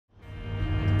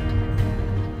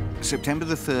September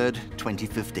the 3rd,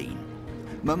 2015.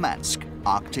 Murmansk,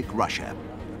 Arctic Russia.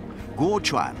 Guo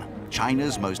Chuan,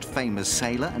 China's most famous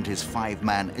sailor, and his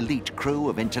 5-man elite crew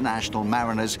of international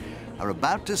mariners are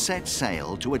about to set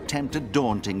sail to attempt a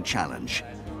daunting challenge.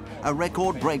 A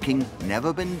record-breaking,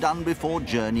 never-been-done-before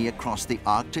journey across the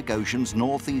Arctic Ocean's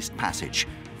northeast passage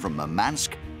from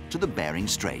Murmansk to the Bering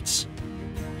Straits.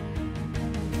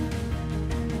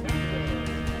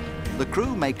 The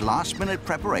crew make last-minute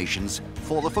preparations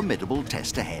for the formidable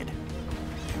test ahead.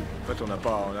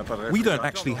 We don't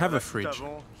actually have a fridge.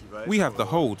 We have the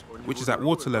hold, which is at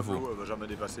water level.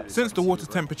 Since the water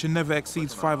temperature never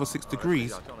exceeds 5 or 6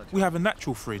 degrees, we have a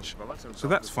natural fridge, so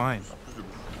that's fine.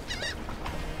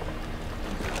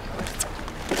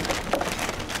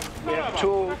 We have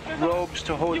 2 ropes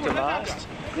to hold the mast.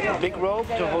 A big rope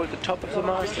to hold the top of the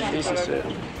mast, and this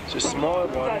is a small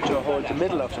one to hold the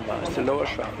middle of the mast, the lower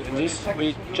shroud. And this,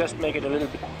 we just make it a little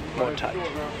bit more tight.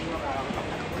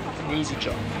 An easy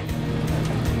job.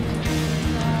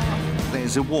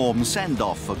 There's a warm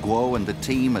send-off for Guo and the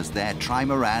team as their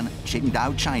trimaran,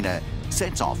 Qingdao China,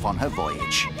 sets off on her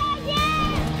voyage.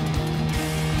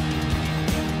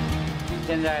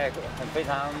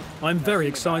 I'm very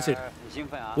excited.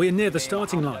 We're near the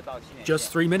starting line,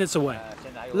 just 3 minutes away.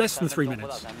 Less than 3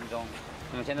 minutes.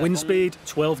 Wind speed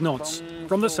 12 knots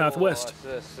from the southwest.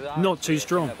 Not too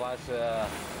strong.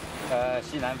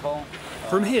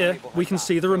 From here, we can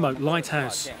see the remote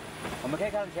lighthouse.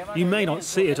 You may not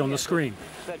see it on the screen.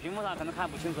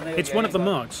 It's one of the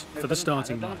marks for the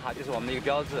starting line. 5,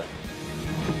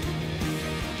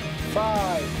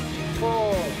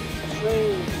 4,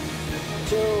 3,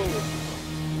 2,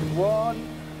 1.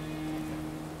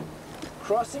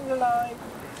 Crossing the line.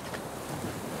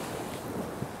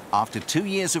 After 2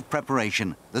 years of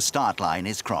preparation, the start line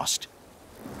is crossed.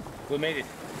 We made it.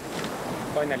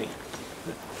 Finally.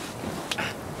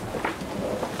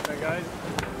 Hey guys.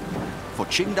 For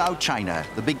Qingdao China,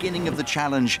 the beginning of the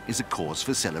challenge is a cause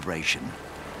for celebration.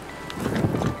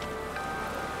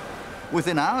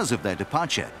 Within hours of their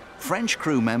departure, French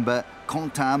crew member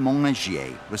Quentin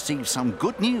Monnegier receives some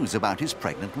good news about his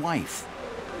pregnant wife.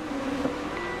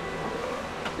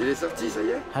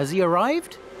 Has he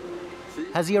arrived?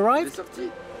 Has he arrived?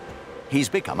 He's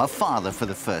become a father for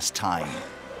the first time.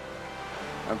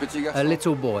 A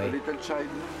little boy.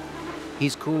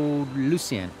 He's called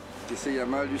Lucien.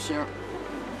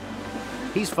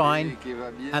 He's fine,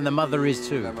 and the mother is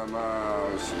too. The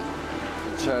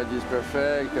child is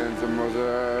perfect, and the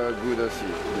mother good also.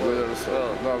 Good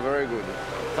also. No, very good.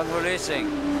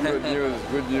 Congratulations. Good news,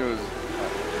 good news.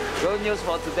 Good news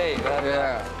for today.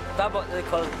 Yeah. Double, they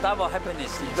call it double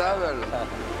happiness. Double.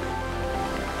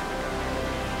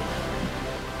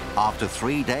 After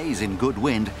 3 days in good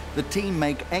wind, the team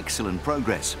make excellent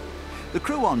progress. The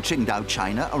crew on Qingdao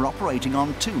China are operating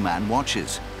on 2-man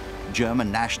watches. German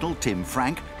national Tim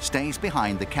Frank stays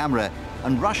behind the camera,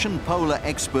 and Russian polar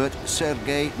expert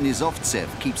Sergei Nizovtsev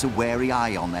keeps a wary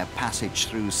eye on their passage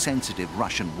through sensitive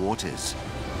Russian waters.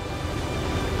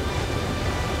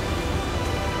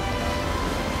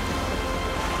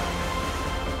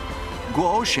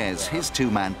 Guo shares his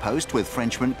 2-man post with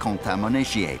Frenchman Quentin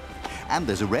Monnegier. And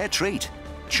there's a rare treat,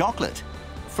 chocolate,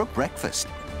 for breakfast.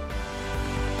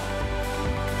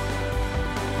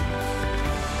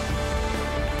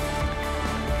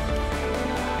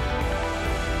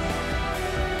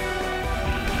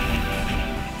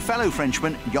 Fellow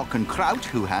Frenchman Jochen Kraut,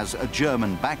 who has a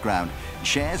German background,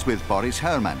 shares with Boris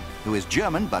Herrmann, who is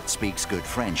German but speaks good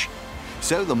French.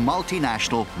 So the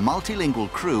multinational, multilingual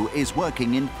crew is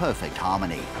working in perfect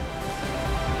harmony.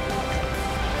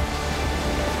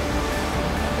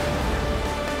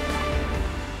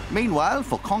 Meanwhile,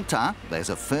 for Quentin, there's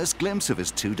a first glimpse of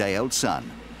his 2-day-old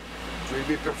son. It will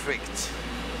be perfect.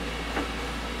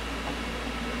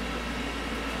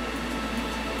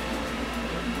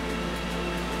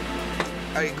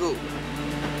 I go.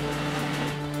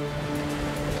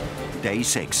 Day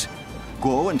 6.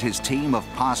 Guo and his team have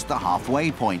passed the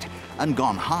halfway point and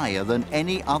gone higher than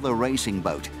any other racing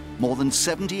boat, more than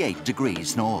 78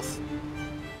 degrees north.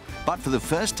 But for the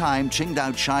first time,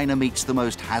 Qingdao China meets the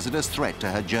most hazardous threat to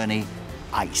her journey,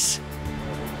 ice.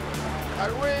 I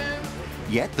win!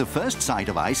 Yet the first sight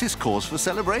of ice is cause for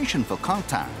celebration for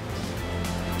Quentin.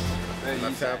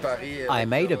 I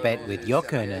made a bet with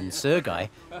Jochen and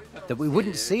Sergei that we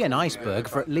wouldn't see an iceberg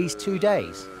for at least 2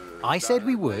 days. I said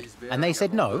we would, and they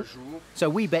said no, so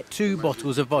we bet 2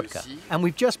 bottles of vodka, and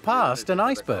we've just passed an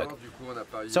iceberg.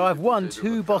 So I've won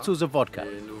 2 bottles of vodka,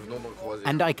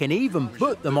 and I can even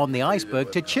put them on the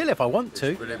iceberg to chill if I want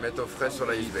to.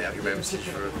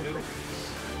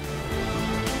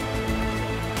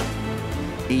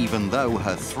 Even though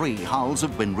her 3 hulls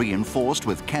have been reinforced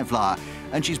with Kevlar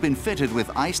and she's been fitted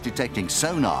with ice-detecting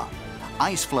sonar,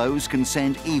 ice flows can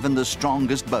send even the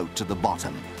strongest boat to the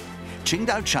bottom.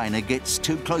 Qingdao China gets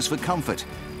too close for comfort.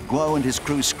 Guo and his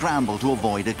crew scramble to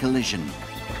avoid a collision.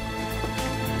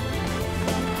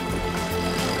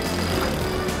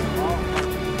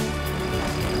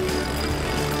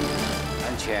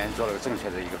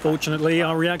 Fortunately,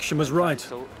 our reaction was right.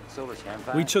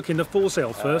 We took in the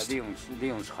foresail first,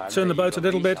 turned the boat a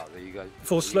little bit,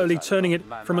 before slowly turning it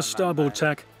from a starboard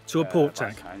tack to a port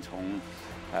tack.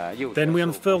 Then we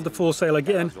unfurled the foresail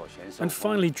again and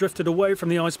finally drifted away from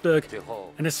the iceberg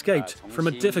and escaped from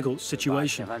a difficult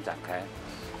situation.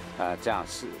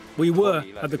 We were,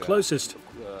 at the closest,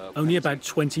 only about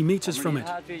 20 meters from it.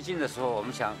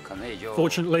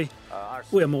 Fortunately,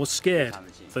 we are more scared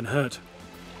than hurt.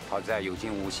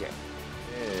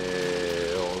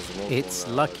 It's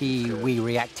lucky we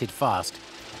reacted fast.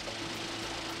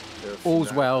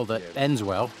 All's well that ends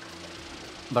well,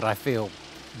 but I feel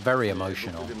very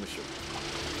emotional.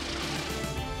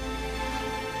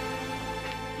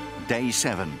 Day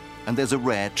 7, and there's a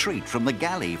rare treat from the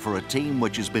galley for a team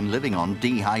which has been living on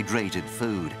dehydrated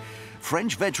food.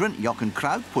 French veteran Jochen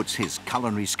Kraut puts his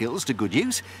culinary skills to good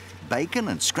use. Bacon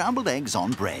and scrambled eggs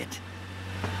on bread.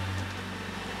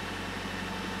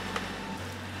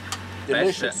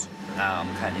 Delicious.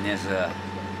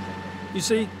 You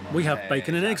see, we have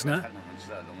bacon and eggs now.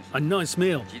 A nice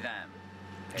meal.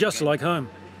 Just like home.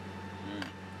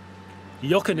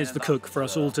 Jochen is the cook for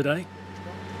us all today.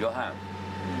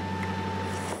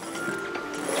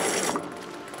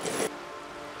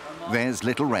 There's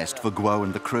little rest for Guo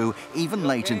and the crew, even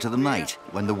late into the night,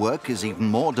 when the work is even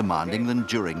more demanding than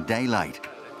during daylight.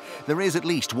 There is at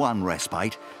least one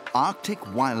respite: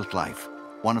 Arctic wildlife,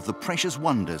 one of the precious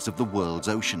wonders of the world's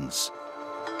oceans.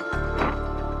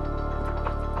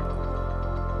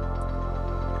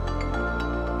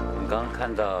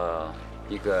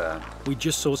 We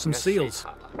just saw some seals.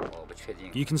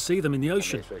 You can see them in the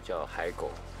ocean.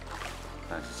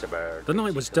 The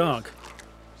night was dark,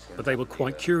 but they were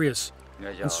quite curious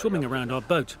and swimming around our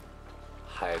boat.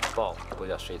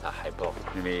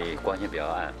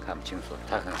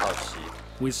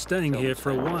 We're staying here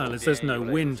for a while as there's no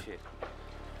wind.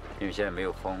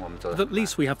 But at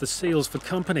least we have the seals for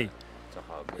company,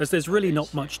 as there's really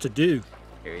not much to do.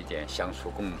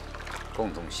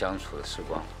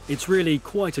 It's really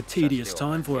quite a tedious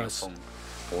time for us.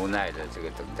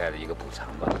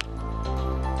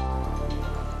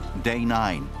 Day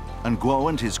 9, and Guo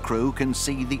and his crew can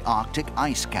see the Arctic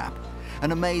ice cap,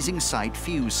 an amazing sight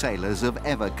few sailors have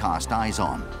ever cast eyes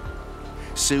on.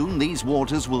 Soon these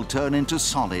waters will turn into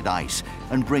solid ice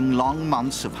and bring long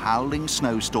months of howling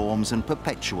snowstorms and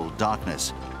perpetual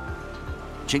darkness.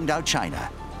 Qingdao China,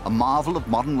 a marvel of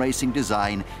modern racing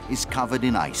design, is covered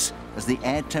in ice as the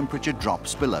air temperature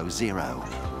drops below 0.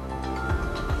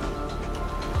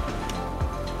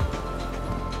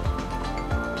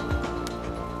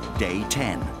 Day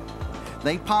 10.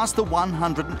 They pass the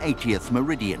 180th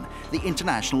meridian, the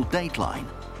international dateline,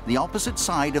 the opposite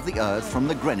side of the Earth from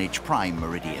the Greenwich Prime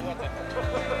Meridian.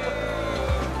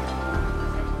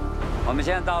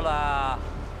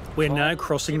 We're now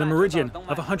crossing the meridian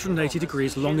of 180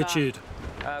 degrees longitude,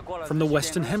 from the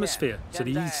Western Hemisphere to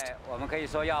the east.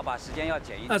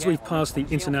 As we've passed the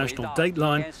international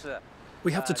dateline,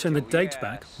 we have to turn the date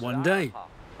back 1 day.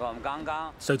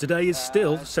 So today is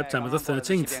still September the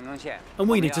 13th, and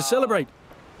we need to celebrate.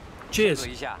 Cheers.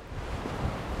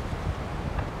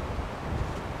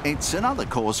 It's another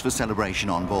cause for celebration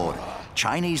on board: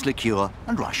 Chinese liqueur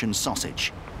and Russian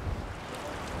sausage.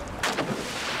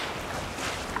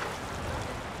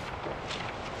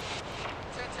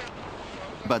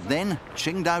 But then,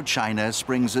 Qingdao China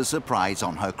springs a surprise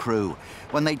on her crew.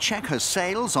 When they check her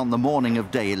sails on the morning of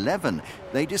day 11,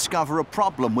 they discover a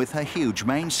problem with her huge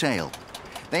mainsail.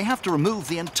 They have to remove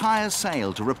the entire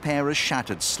sail to repair a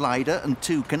shattered slider and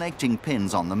 2 connecting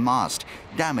pins on the mast,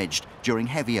 damaged during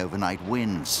heavy overnight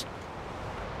winds.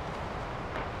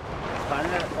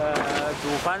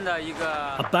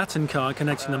 A batten car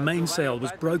connecting the mainsail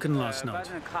was broken last night.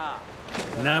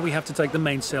 Now we have to take the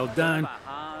mainsail down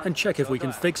and check if we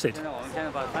can fix it.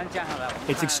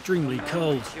 It's extremely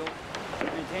cold.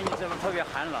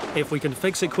 If we can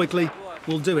fix it quickly,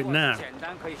 we'll do it now.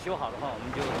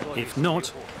 If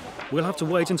not, we'll have to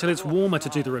wait until it's warmer to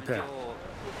do the repair.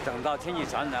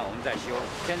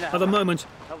 At the moment,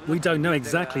 we don't know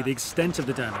exactly the extent of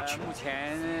the damage.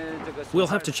 We'll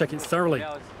have to check it thoroughly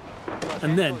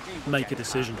and then make a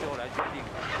decision.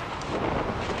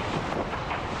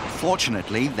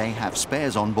 Fortunately, they have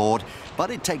spares on board, but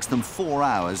it takes them 4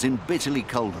 hours in bitterly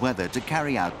cold weather to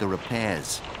carry out the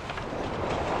repairs.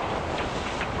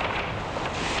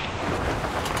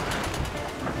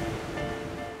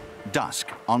 Dusk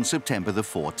on September the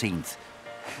 14th.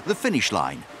 The finish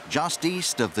line, just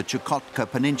east of the Chukotka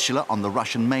Peninsula on the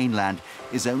Russian mainland,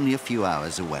 is only a few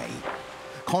hours away.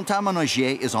 Quentin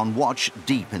Monargier is on watch,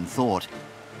 deep in thought.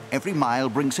 Every mile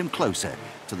brings him closer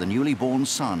to the newly born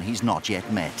son he's not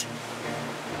yet met.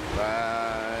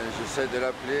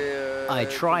 I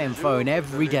try and phone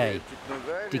every day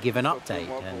to give an update,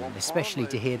 and especially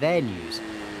to hear their news.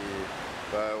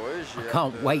 I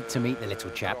can't wait to meet the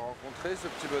little chap.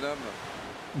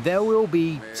 There will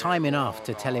be time enough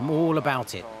to tell him all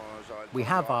about it. We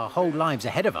have our whole lives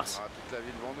ahead of us,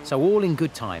 so all in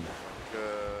good time.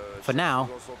 For now,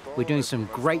 we're doing some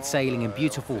great sailing in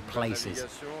beautiful places,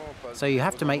 so you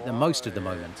have to make the most of the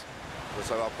moment.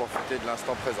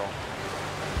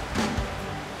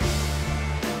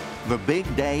 The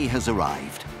big day has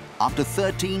arrived. After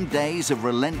 13 days of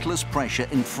relentless pressure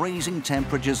in freezing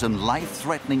temperatures and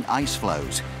life-threatening ice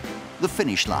flows, the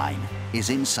finish line is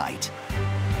in sight.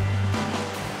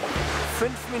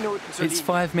 It's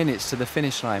 5 minutes to the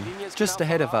finish line, just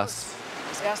ahead of us.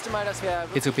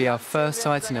 It'll be our first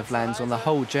sighting of lands on the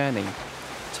whole journey.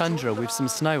 Tundra with some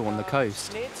snow on the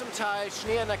coast.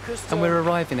 And we're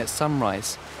arriving at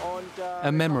sunrise.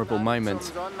 A memorable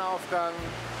moment.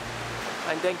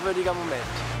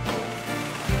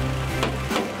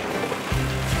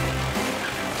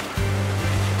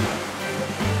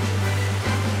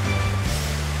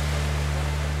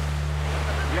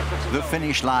 The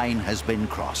finish line has been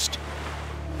crossed.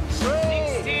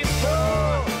 16,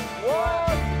 4,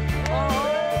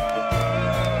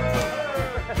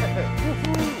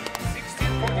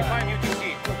 16:45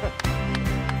 UTC.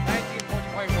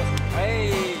 19:45 Boston.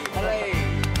 Hey, hooray!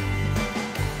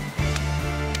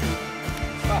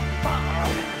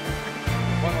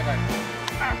 One more time.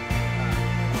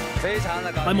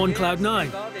 I'm on cloud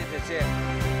 9.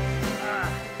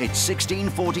 It's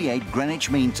 16:48 Greenwich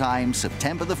Mean Time,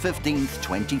 September the 15th,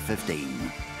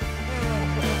 2015.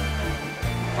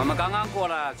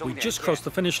 We just crossed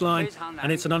the finish line,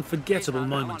 and it's an unforgettable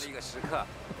moment.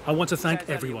 I want to thank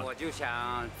everyone.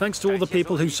 Thanks to all the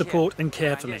people who support and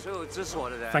care for me.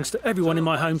 Thanks to everyone in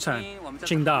my hometown,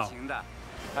 Qingdao.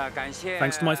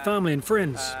 Thanks to my family and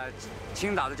friends.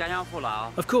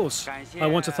 Of course, I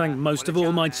want to thank most of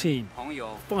all my team,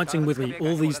 fighting with me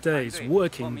all these days,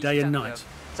 working day and night.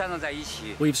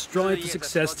 We've strived for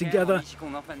success together.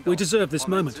 We deserve this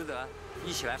moment.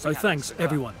 So thanks,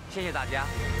 everyone.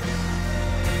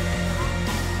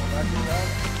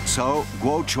 So,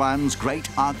 Guo Chuan's great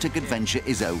Arctic adventure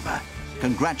is over.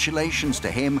 Congratulations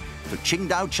to him, to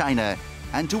Qingdao, China,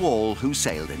 and to all who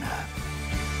sailed in her.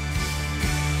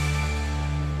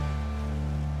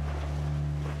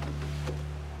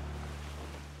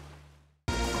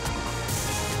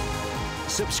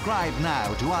 Subscribe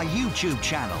now to our YouTube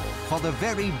channel for the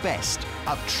very best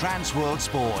of Trans World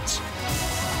Sports.